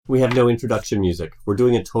We have no introduction music. We're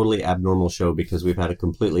doing a totally abnormal show because we've had a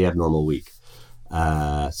completely abnormal week.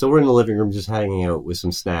 So we're in the living room just hanging out with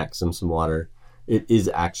some snacks and some water. It is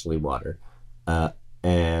actually water.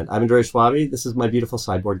 And I'm Andrea Schwabi. This is my beautiful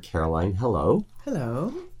sideboard, Caroline. Hello.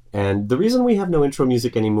 Hello. And the reason we have no intro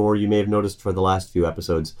music anymore, you may have noticed for the last few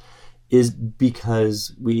episodes, is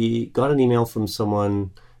because we got an email from someone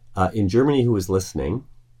in Germany who was listening.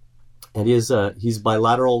 And he's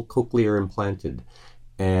bilateral cochlear implanted.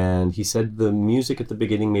 And he said the music at the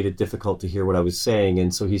beginning made it difficult to hear what I was saying,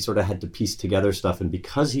 and so he sort of had to piece together stuff. And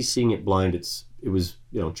because he's seeing it blind, it was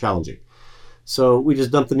challenging. So we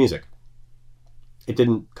just dumped the music. It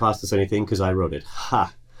didn't cost us anything because I wrote it.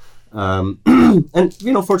 Ha! And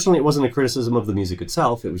fortunately, it wasn't a criticism of the music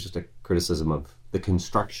itself. It was just a criticism of the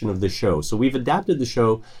construction of the show. So we've adapted the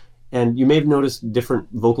show, and you may have noticed different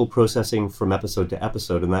vocal processing from episode to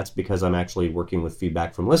episode, and that's because I'm actually working with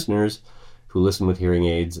feedback from listeners who listen with hearing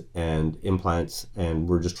aids and implants, and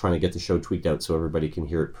we're just trying to get the show tweaked out so everybody can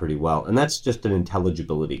hear it pretty well. And that's just an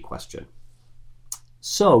intelligibility question.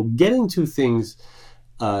 So getting to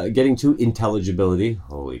intelligibility,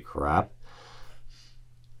 holy crap.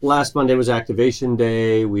 Last Monday was Activation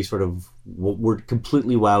Day. We were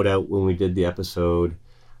completely wowed out when we did the episode,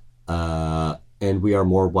 and we are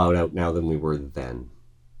more wowed out now than we were then.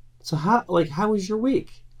 So how was your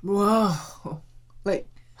week? Whoa.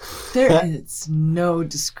 There is no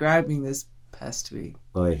describing this past week.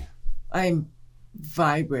 Oy. I'm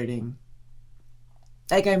vibrating.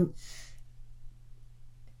 I don't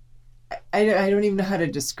even know how to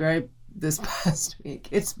describe this past week.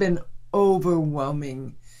 It's been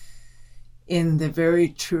overwhelming in the very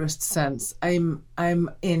truest sense. I'm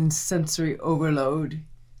in sensory overload,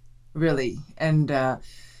 really. And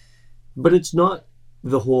but it's not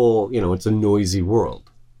the whole, it's a noisy world.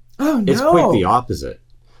 Oh no. It's quite the opposite.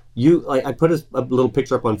 I put a little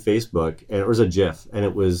picture up on Facebook, and it was a GIF, and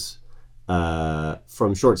it was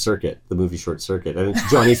from Short Circuit, the movie Short Circuit, and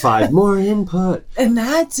it's Johnny Five, more input. And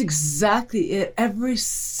that's exactly it. Every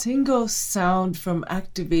single sound from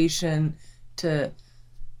Activation to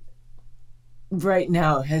right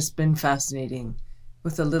now has been fascinating,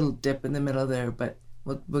 with a little dip in the middle there, but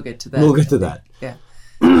we'll get to that. We'll get to that. Yeah.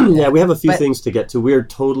 Yeah, we have a few things to get to. We're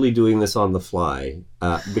totally doing this on the fly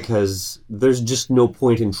because there's just no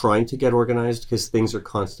point in trying to get organized because things are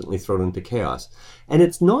constantly thrown into chaos. And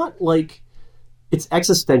it's not like it's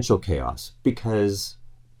existential chaos because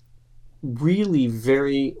really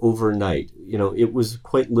very overnight, it was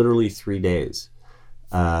quite literally 3 days.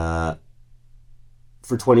 For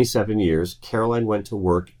 27 years, Caroline went to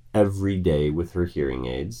work every day with her hearing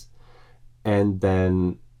aids, and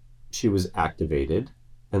then she was activated.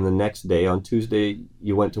 And the next day, on Tuesday,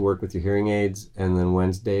 you went to work with your hearing aids, and then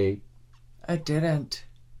Wednesday... I didn't.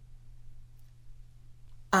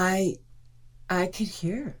 I could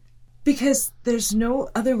hear. Because there's no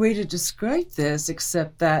other way to describe this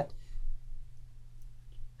except that,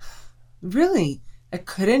 really, I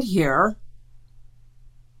couldn't hear,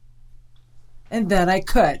 and then I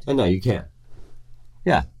could. And now you can.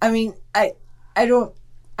 Yeah. I mean,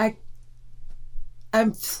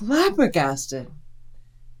 I'm flabbergasted.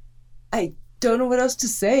 I don't know what else to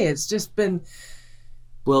say. It's just been...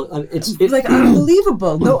 Well, it's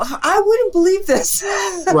unbelievable. No, I wouldn't believe this.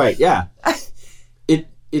 Right, yeah.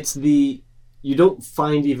 You don't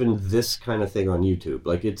find even this kind of thing on YouTube.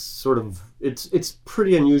 It's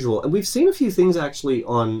pretty unusual. And we've seen a few things actually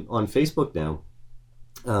on Facebook now.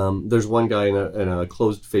 There's one guy in a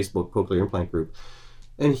closed Facebook cochlear implant group,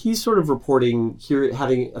 and he's sort of reporting here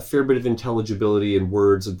having a fair bit of intelligibility in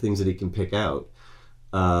words and things that he can pick out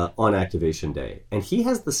on Activation Day. And he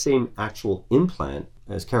has the same actual implant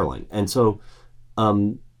as Caroline. And so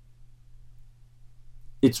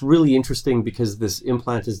it's really interesting because this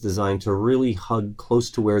implant is designed to really hug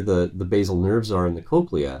close to where the basal nerves are in the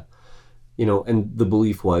cochlea, and the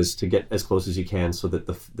belief was to get as close as you can so that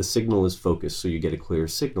the signal is focused so you get a clear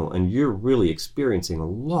signal, and you're really experiencing a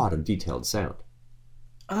lot of detailed sound.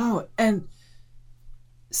 Oh, and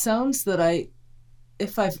sounds that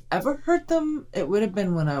if I've ever heard them, it would have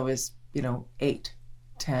been when I was, 8,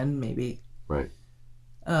 10 maybe. Right.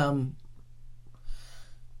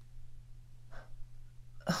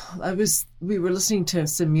 We were listening to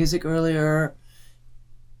some music earlier,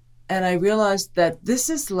 and I realized that this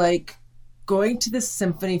is like going to the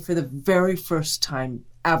symphony for the very first time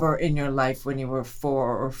ever in your life when you were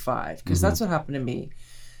 4 or 5, because that's what happened to me.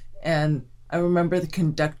 And I remember the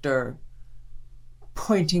conductor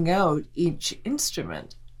pointing out each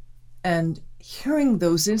instrument and hearing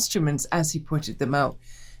those instruments as he pointed them out.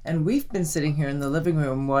 And we've been sitting here in the living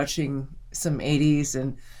room watching some 80s,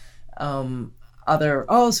 and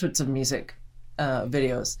all sorts of music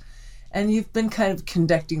videos. And you've been kind of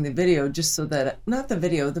conducting the video just so that, not the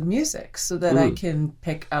video, the music, so that I can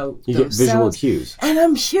pick out You those get visual sounds. cues. And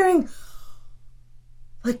I'm hearing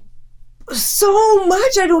like so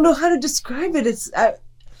much. I don't know how to describe it. It's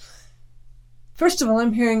first of all,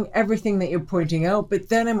 I'm hearing everything that you're pointing out, but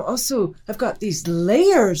then I've got these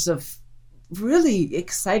layers of really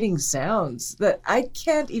exciting sounds that I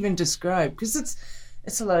can't even describe because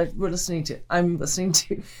it's a lot. I'm listening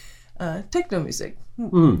to techno music,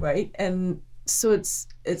 right? And so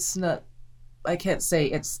it's not. I can't say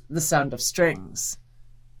it's the sound of strings.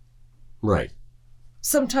 Right.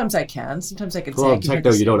 Sometimes I can. Sometimes I can say. Well, I in can hear techno,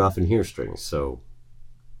 the you string. don't often hear strings, so...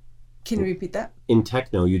 Can you repeat that? In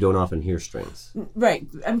techno, you don't often hear strings. Right.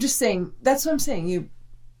 I'm just saying. That's what I'm saying.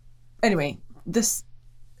 Anyway,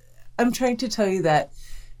 I'm trying to tell you that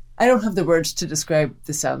I don't have the words to describe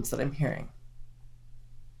the sounds that I'm hearing.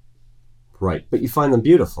 Right, but you find them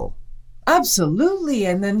beautiful. Absolutely.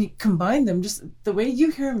 And then you combine them. Just the way you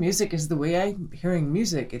hear music is the way I'm hearing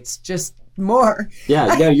music. It's just more. Yeah,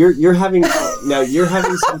 now you're having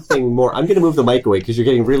something more. I'm going to move the mic away because you're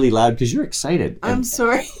getting really loud because you're excited. I'm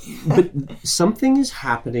sorry. But something is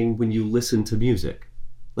happening when you listen to music.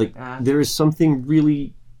 Like there is something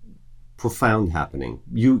really profound happening.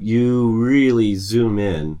 You really zoom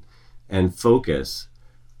in and focus,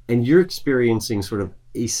 and you're experiencing sort of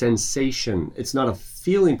a sensation. It's not a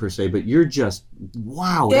feeling per se, but you're just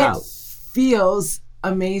wowed out. It feels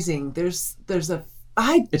amazing.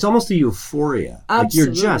 It's almost a euphoria.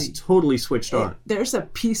 Absolutely. Like you're just totally switched on. There's a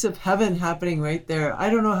piece of heaven happening right there. I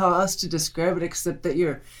don't know how else to describe it except that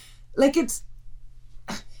you're like it's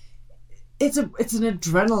an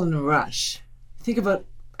adrenaline rush. Think about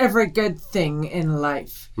every good thing in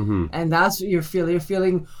life. Mm-hmm. And that's what you're feeling. You're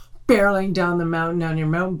feeling barreling down the mountain on your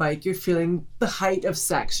mountain bike. You're feeling the height of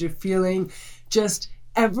sex. You're feeling just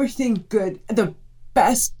everything good. The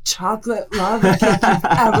best chocolate lava cake you've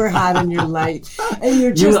ever had in your life. And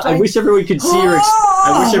you're just I wish everyone could see your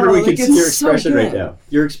expression so right now.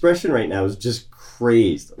 Your expression right now is just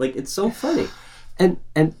crazed. Like it's so funny.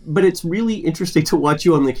 But it's really interesting to watch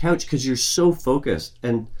you on the couch because you're so focused.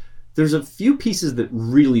 And there's a few pieces that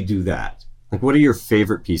really do that. Like, what are your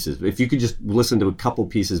favorite pieces? If you could just listen to a couple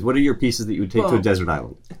pieces, what are your pieces that you would take to a desert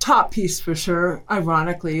island? Top piece for sure,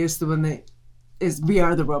 ironically, is the one that is We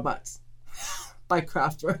Are the Robots by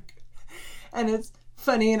Kraftwerk. And it's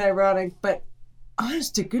funny and ironic, but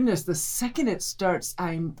honest to goodness, the second it starts,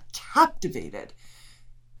 I'm captivated.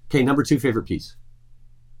 Okay, number 2 favorite piece.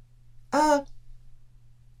 That's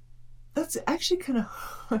actually kind of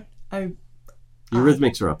hard. Your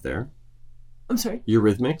Eurythmics are up there. I'm sorry?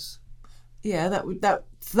 Eurythmics? Yeah,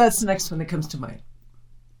 that's the next one that comes to mind.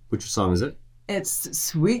 Which song is it? It's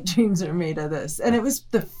Sweet Dreams Are Made of This. And it was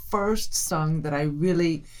the first song that I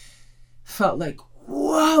really felt like,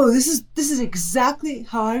 whoa, this is exactly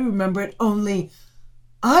how I remember it, only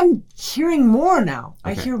I'm hearing more now.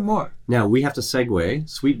 Okay. I hear more. Now, we have to segue.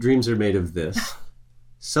 Sweet Dreams Are Made of This.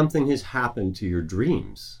 Something has happened to your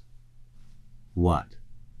dreams. What?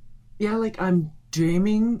 Yeah, like I'm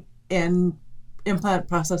dreaming in implant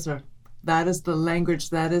processor. That is the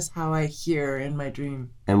language. That is how I hear in my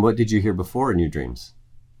dream. And what did you hear before in your dreams?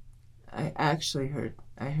 I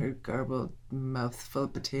heard garbled mouth full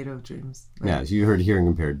of potato dreams. Like, yeah, so you heard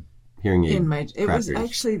hearing aid. It was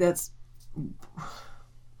actually, that's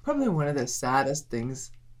probably one of the saddest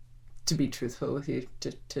things, to be truthful with you,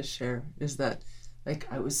 to share, is that like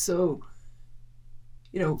I was so,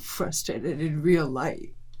 frustrated in real life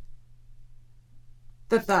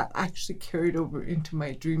that actually carried over into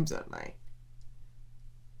my dreams at night.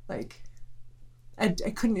 Like, I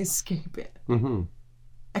couldn't escape it. Mm-hmm.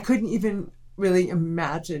 I couldn't even really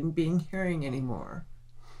imagine being hearing anymore.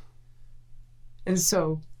 And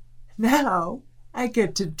so now I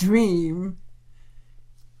get to dream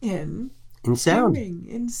in sound. Hearing,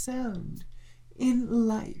 in sound, in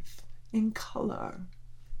life, in color.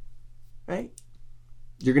 Right?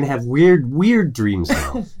 You're going to have weird dreams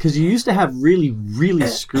now. Because you used to have really, really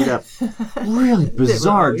screwed up, really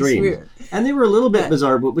bizarre dreams. Weird. And they were a little bit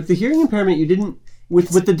bizarre, but with the hearing impairment, you didn't...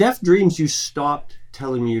 With the deaf dreams, you stopped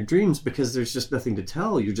telling me your dreams because there's just nothing to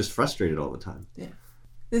tell. You're just frustrated all the time. Yeah.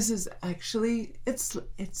 This is actually... It's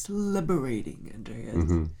liberating, Andreas.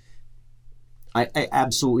 Mm-hmm. I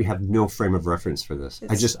absolutely have no frame of reference for this.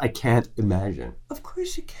 I can't imagine. Of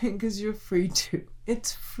course you can, because you're free to.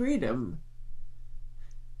 It's freedom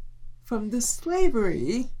from the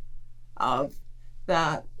slavery of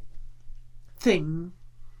that thing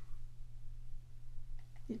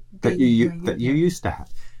that you used to have.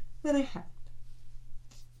 That I had.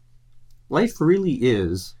 Life really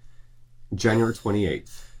is January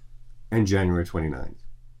 28th, and January 29th.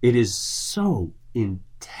 It is so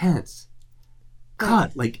intense.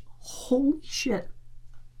 God, like, holy shit.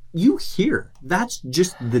 You hear, that's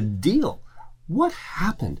just the deal. What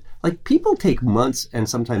happened? Like, people take months and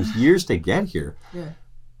sometimes years to get here. Yeah.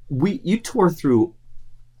 You tore through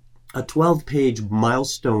a 12-page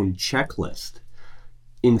milestone checklist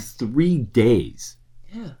in 3 days.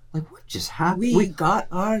 Yeah. Like, what just happened? We got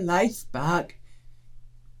our life back.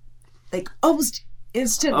 Like, almost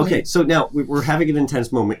instantly. Okay, so now we're having an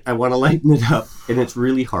intense moment. I want to lighten it up, and it's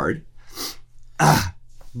really hard.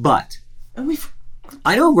 But And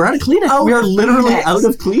I know we're out of Kleenex. We are literally out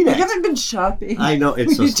of Kleenex. We haven't been shopping. I know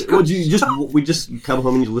it's so. Well, we just come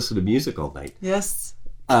home and you listen to music all night. Yes.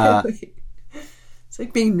 It's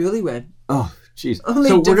like being newlywed. Oh, jeez. Only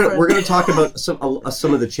So different. we're gonna talk about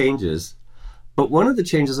some of the changes, but one of the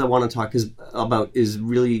changes I want to talk about is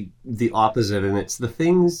really the opposite, and it's the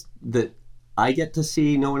things that I get to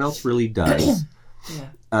see no one else really does.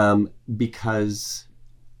 Yeah. Because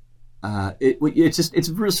it's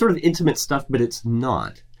real sort of intimate stuff, but it's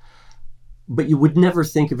not. But you would never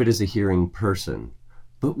think of it as a hearing person.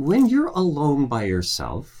 But when you're alone by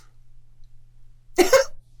yourself,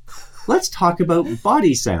 let's talk about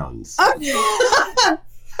body sounds.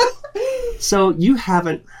 So you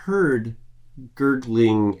haven't heard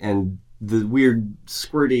gurgling and the weird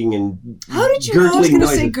squirting and How did you know I was gurgling going to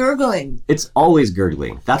noises. say gurgling? It's always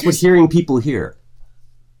gurgling. That's what hearing people hear.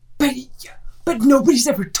 But nobody's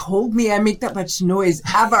ever told me I make that much noise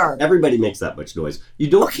ever. Everybody makes that much noise. You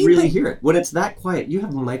don't Okay, really but- hear it. When it's that quiet, you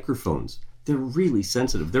have microphones. They're really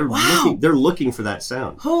sensitive. They're Wow. looking for that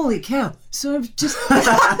sound. Holy cow. So I'm just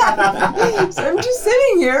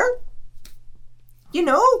sitting here,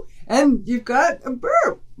 and you've got a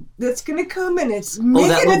burp that's going to come and it's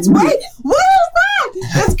making its way. What is that?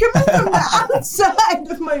 That's coming from the outside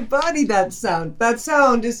of my body, that sound. That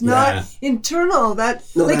sound is not Yeah. internal. No,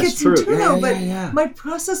 it's that's true. internal, Yeah, but yeah. my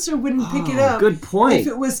processor wouldn't pick it Oh, up. good point. If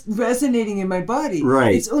it was resonating in my body.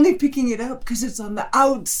 Right. It's only picking it up because it's on the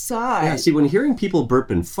outside. Yeah, see, when hearing people burp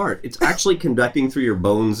and fart, it's actually conducting through your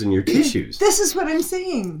bones and your tissues. This is what I'm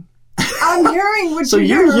saying. I'm hearing what So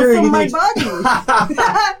you you're hear hearing from my these-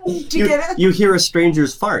 body. Do you get it? You hear a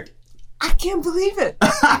stranger's fart. I can't believe it.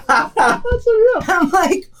 That's unreal. I'm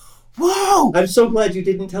like, whoa. I'm so glad you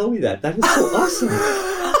didn't tell me that. That is so awesome.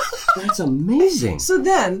 That's amazing. So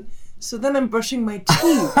then I'm brushing my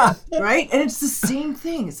teeth, right? And it's the same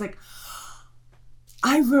thing. It's like,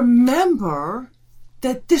 I remember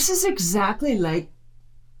that this is exactly like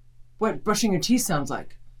what brushing your teeth sounds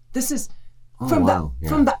like. This is from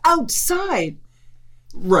the outside.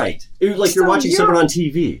 Right. Like you're So watching you're- someone on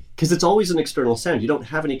TV. Because it's always an external sound. You don't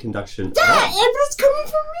have any conduction at Yeah, all. and it's coming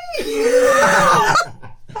from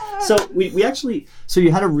me. So we actually, so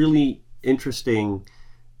you had a really interesting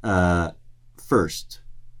first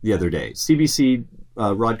the other day. CBC,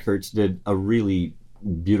 Rod Kurtz did a really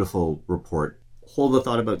beautiful report. Hold the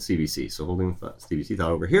thought about CBC. So holding the thought, CBC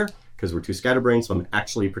thought over here, because we're too scatterbrained, so I'm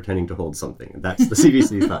actually pretending to hold something. And that's the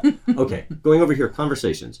CBC thought. Okay, going over here,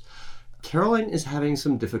 conversations. Caroline is having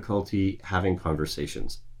some difficulty having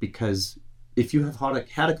conversations because if you have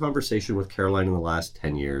had a conversation with Caroline in the last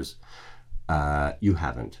 10 years, you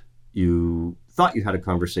haven't. You thought you had a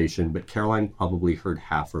conversation, but Caroline probably heard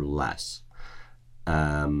half or less.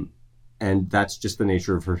 And that's just the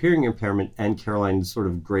nature of her hearing impairment and Caroline's sort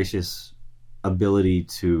of gracious ability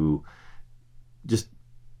to just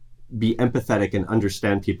be empathetic and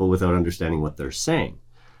understand people without understanding what they're saying.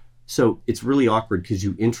 So it's really awkward because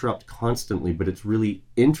you interrupt constantly, but it's really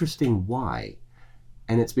interesting why.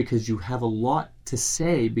 And it's because you have a lot to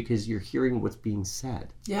say because you're hearing what's being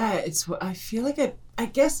said. Yeah, I feel like I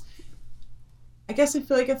guess I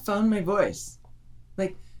feel like I found my voice.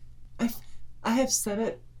 Like, I have said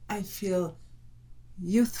it. I feel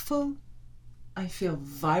youthful. I feel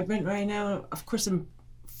vibrant right now. Of course, I'm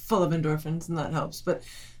full of endorphins, and that helps. But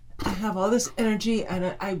I have all this energy,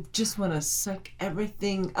 and I just want to suck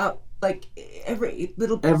everything up. Like every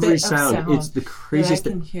little bit of sound. It's the craziest that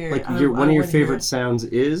I can thing. hear. Like I one of your wanna hear favorite it. sounds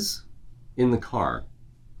is in the car.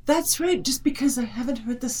 That's right, just because I haven't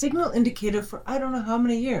heard the signal indicator for I don't know how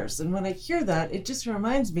many years. And when I hear that, it just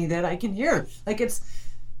reminds me that I can hear. Like it's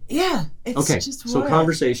Okay, just so wild.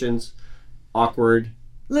 conversations, awkward,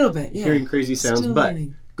 A little bit, yeah. hearing crazy sounds, Still but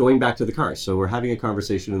learning. going back to the car. So we're having a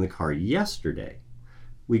conversation in the car yesterday.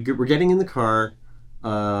 We're getting in the car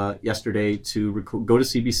yesterday to go to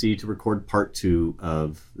CBC to record part 2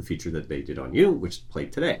 of the feature that they did on you, which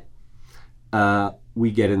played today.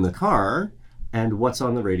 We get in the car, and what's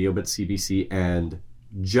on the radio but CBC, and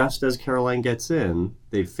just as Caroline gets in,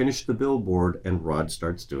 they finish the billboard, and Rod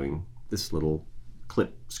starts doing this little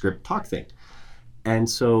clip script talk thing. And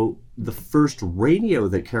so the first radio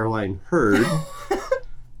that Caroline heard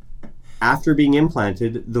after being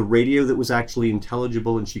implanted, the radio that was actually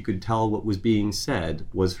intelligible and she could tell what was being said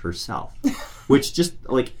was herself. Which just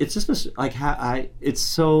like, it's just like, it's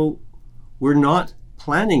so, we're not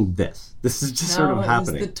planning this. This is just sort of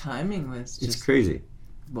happening. The timing was just it's crazy.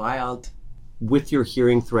 Wild. With your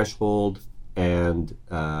hearing threshold, and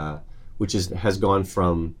which has gone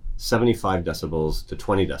from 75 decibels to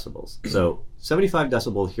 20 decibels. So 75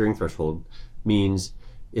 decibel hearing threshold means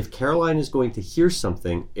if Caroline is going to hear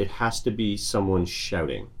something, it has to be someone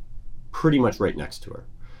shouting pretty much right next to her.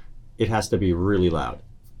 It has to be really loud.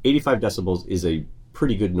 85 decibels is a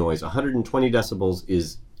pretty good noise. 120 decibels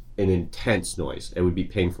is an intense noise. It would be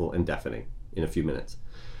painful and deafening in a few minutes.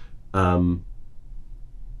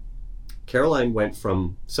 Caroline went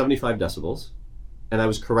from 75 decibels, and I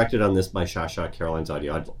was corrected on this by Shasha, Caroline's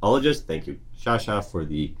audiologist. Thank you, Shasha, for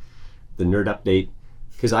the nerd update.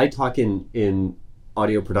 Because I talk in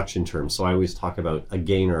audio production terms, so I always talk about a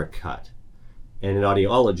gain or a cut. And in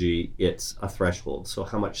audiology, it's a threshold. So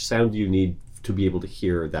how much sound do you need to be able to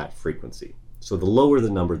hear that frequency? So the lower the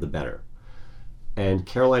number, the better. And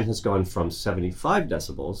Caroline has gone from 75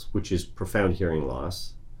 decibels, which is profound hearing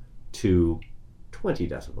loss, to 20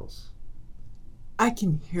 decibels. I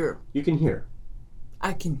can hear. You can hear.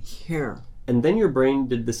 I can hear. And then your brain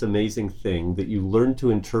did this amazing thing that you learned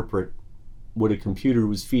to interpret what a computer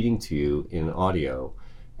was feeding to you in audio.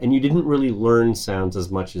 And you didn't really learn sounds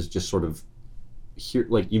as much as just sort of hear,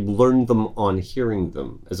 like you learned them on hearing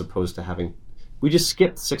them, as opposed to having, we just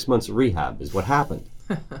skipped 6 months of rehab is what happened.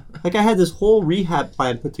 Like I had this whole rehab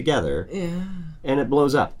plan put together, yeah, and it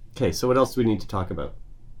blows up. Okay, so what else do we need to talk about?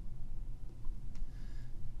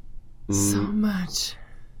 So much.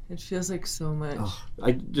 It feels like so much.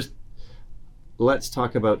 Let's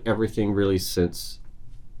talk about everything really since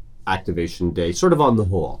activation day, sort of on the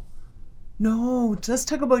whole. No, let's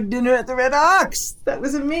talk about dinner at the Red Ox. That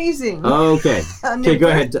was amazing. Okay. Okay, go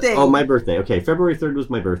ahead. Oh, my birthday. Okay, February 3rd was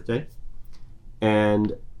my birthday.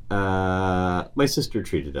 And my sister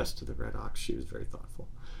treated us to the Red Ox. She was very thoughtful.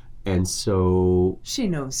 And so... She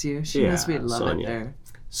knows you. She knows we love Sonia. It there.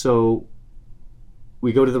 So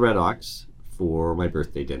we go to the Red Ox for my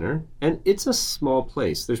birthday dinner. And it's a small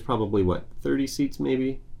place. There's probably, 30 seats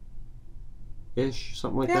maybe? Ish,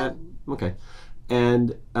 something like that? Okay.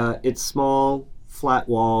 And it's small, flat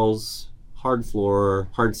walls, hard floor,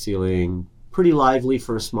 hard ceiling, pretty lively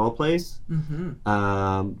for a small place,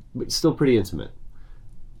 but still pretty intimate.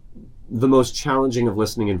 The most challenging of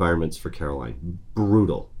listening environments for Caroline.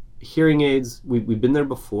 Brutal. Hearing aids, we've been there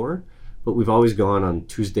before, but we've always gone on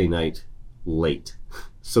Tuesday night late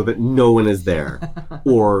so that no one is there.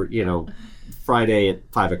 Or, Friday at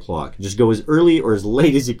 5 o'clock. Just go as early or as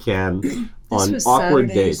late as you can on awkward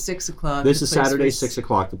days. 6 o'clock. This is Saturday, 6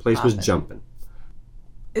 o'clock. The place was jumping.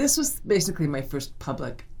 This was basically my first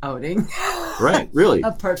public outing. Right, really.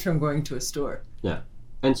 Apart from going to a store. Yeah.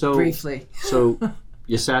 And so... Briefly. So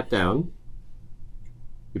you sat down,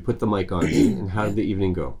 you put the mic on, and how did the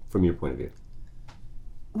evening go from your point of view?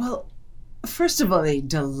 Well, first of all, they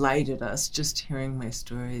delighted us just hearing my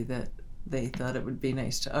story that they thought it would be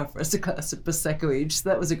nice to offer us a glass of Prosecco each. So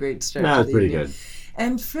that was a great start. That was pretty good.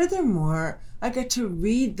 And furthermore, I got to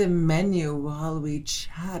read the menu while we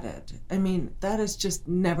chatted. I mean, that has just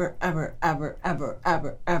never, ever, ever, ever,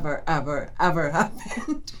 ever, ever, ever, ever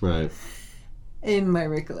happened. Right. In my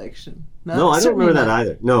recollection. No, I don't remember that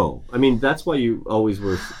either. No. I mean, that's why you always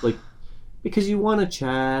were, because you want to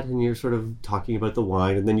chat and you're sort of talking about the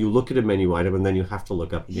wine, and then you look at a menu item and then you have to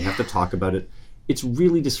look up and you have to talk about it. It's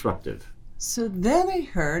really disruptive. So then I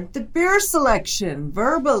heard the beer selection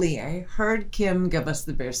verbally. I heard Kim give us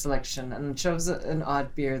the beer selection and chose an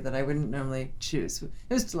odd beer that I wouldn't normally choose. It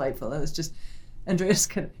was delightful. It was just, Andreas,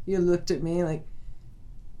 you looked at me like,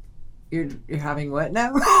 you're having what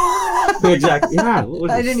now? Exactly. Yeah.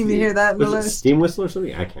 I didn't even hear that in the list. Was it steam whistle or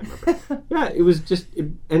something? I can't remember. Yeah, it was just,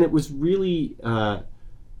 and it was really,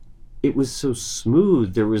 it was so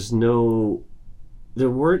smooth. There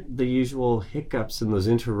weren't the usual hiccups and those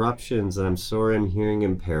interruptions, and I'm sorry I'm hearing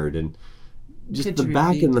impaired, and just the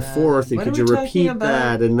back and the forth, and could you repeat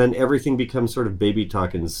that? And then everything becomes sort of baby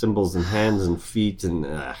talk and symbols and hands and feet,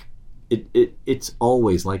 and it's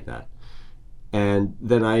always like that. And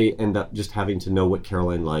then I end up just having to know what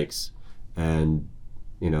Caroline likes, and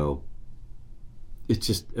it's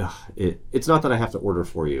just it's not that I have to order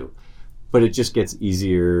for you. But it just gets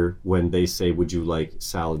easier when they say, would you like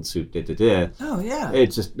salad, soup, da-da-da. Oh, yeah.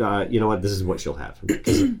 It's just, you know what, this is what she'll have.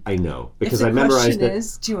 Because I know. Because if I the memorized question it.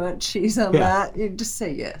 is, do you want cheese on Yeah. that? You just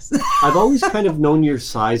say yes. I've always kind of known your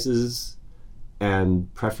sizes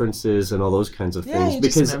and preferences and all those kinds of Yeah, things you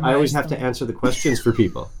just because I always have memorize to answer the questions for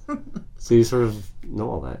people. So you sort of know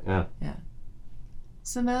all that, yeah. Yeah.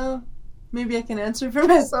 So now, maybe I can answer for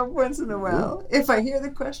myself once in a while if I hear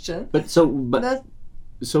the question. But That,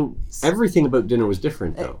 everything about dinner was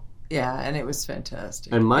different though. yeah, and it was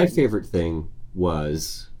fantastic. And my favorite thing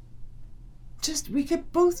was, we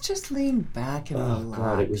could both just lean back and relax.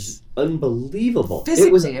 God, it was unbelievable.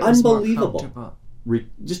 Physically, it was more unbelievable. comfortable.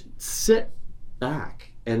 Just sit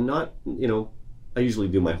back and not, I usually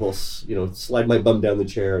do my whole, slide my bum down the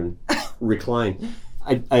chair and recline.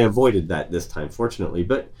 I avoided that this time, fortunately.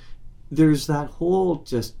 But there's that whole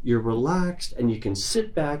you're relaxed and you can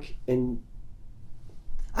sit back and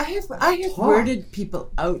I have talk. weirded people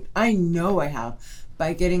out. I know I have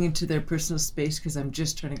by getting into their personal space because I'm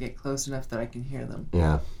just trying to get close enough that I can hear them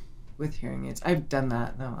yeah. with hearing aids. I've done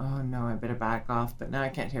that. No, oh no, I better back off. But now I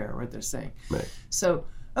can't hear what they're saying. Right. So,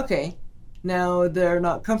 okay, now they're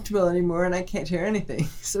not comfortable anymore, and I can't hear anything.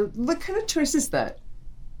 So, what kind of choice is that?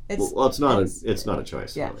 Well, it's not a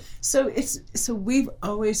choice. Yeah. Really. So we've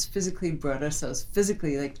always physically brought ourselves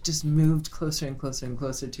like just moved closer and closer and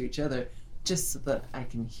closer to each other, just so that I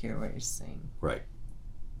can hear what you're saying. Right.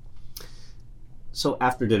 So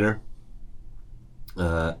after dinner,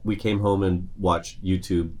 we came home and watched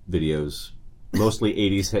YouTube videos, mostly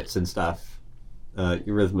 80s hits and stuff.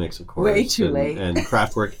 Eurythmics, of course. Way too late. And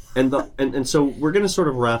Kraftwerk. And so we're going to sort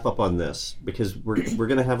of wrap up on this because we're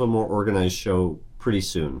going to have a more organized show pretty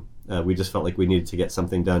soon. We just felt like we needed to get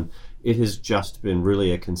something done. It has just been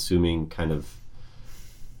really a consuming kind of...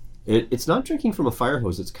 It's not drinking from a fire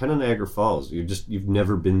hose. It's kind of Niagara Falls. You've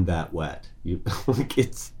never been that wet.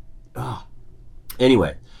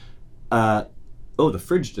 Anyway. The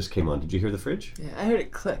fridge just came on. Did you hear the fridge? Yeah, I heard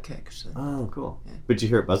it click, actually. Oh, cool. Yeah. But did you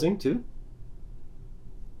hear it buzzing, too?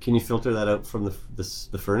 Can you filter that out from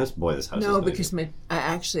the furnace? Boy, this house is No, noisy. because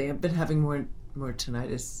I've been having more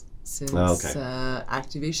tinnitus since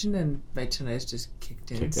activation, and my tinnitus just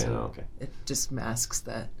kicked in. Okay. It just masks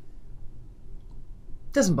that.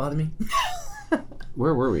 Doesn't bother me.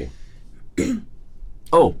 Where were we?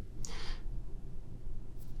 Oh.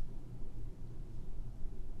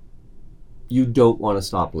 You don't want to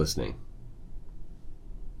stop listening.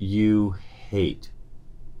 You hate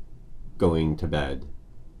going to bed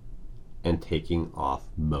and taking off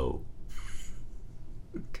Mo.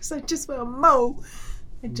 Because I just want Mo.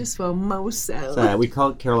 I just want Mo sound. So, we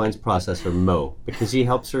call Caroline's processor Mo because he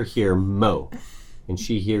helps her hear Mo, and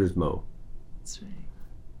she hears Mo. That's right.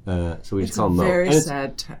 So we just It's call him Mo. Very And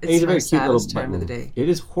sad. He's a very cute little time button. of the day. It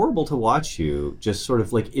is horrible to watch you just sort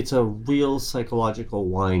of like it's a real psychological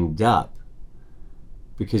wind up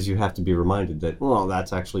because you have to be reminded that, well,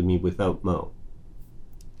 that's actually me without Mo.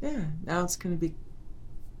 Yeah, now it's going to be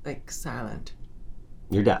like silent.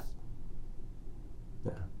 You're deaf.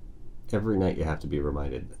 Yeah. Every night you have to be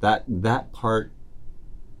reminded. That part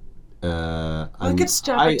I could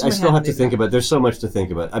stop I it to still have to hand think me about. There's so much to think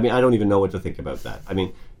about. I mean, I don't even know what to think about that. I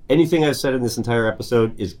mean, anything I've said in this entire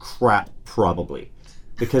episode is crap, probably,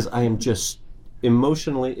 because I am just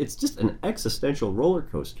emotionally. It's just an existential roller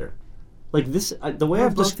coaster. Like this, the way We're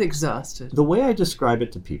I've both exhausted. the way I describe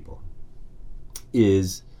it to people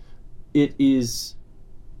is, it is,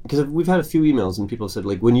 because we've had a few emails and people said,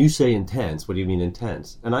 like, when you say intense, what do you mean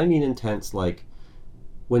intense? And I mean intense like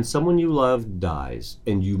when someone you love dies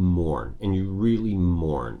and you mourn, and you really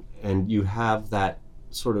mourn, and you have that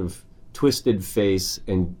sort of twisted face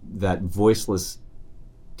and that voiceless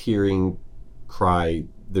tearing cry,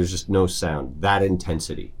 there's just no sound, that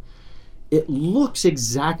intensity. It looks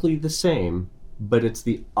exactly the same, but it's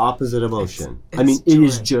the opposite emotion. It's I mean, it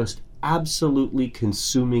is joy. just absolutely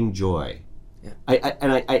consuming joy. Yeah.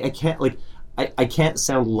 I can't I can't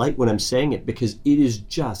sound light when I'm saying it because it is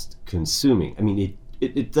just consuming. I mean,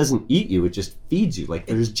 it doesn't eat you; it just feeds you. Like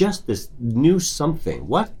there's just this new something.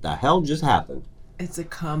 What the hell just happened? It's a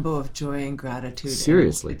combo of joy and gratitude.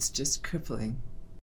 Seriously. And it's just crippling.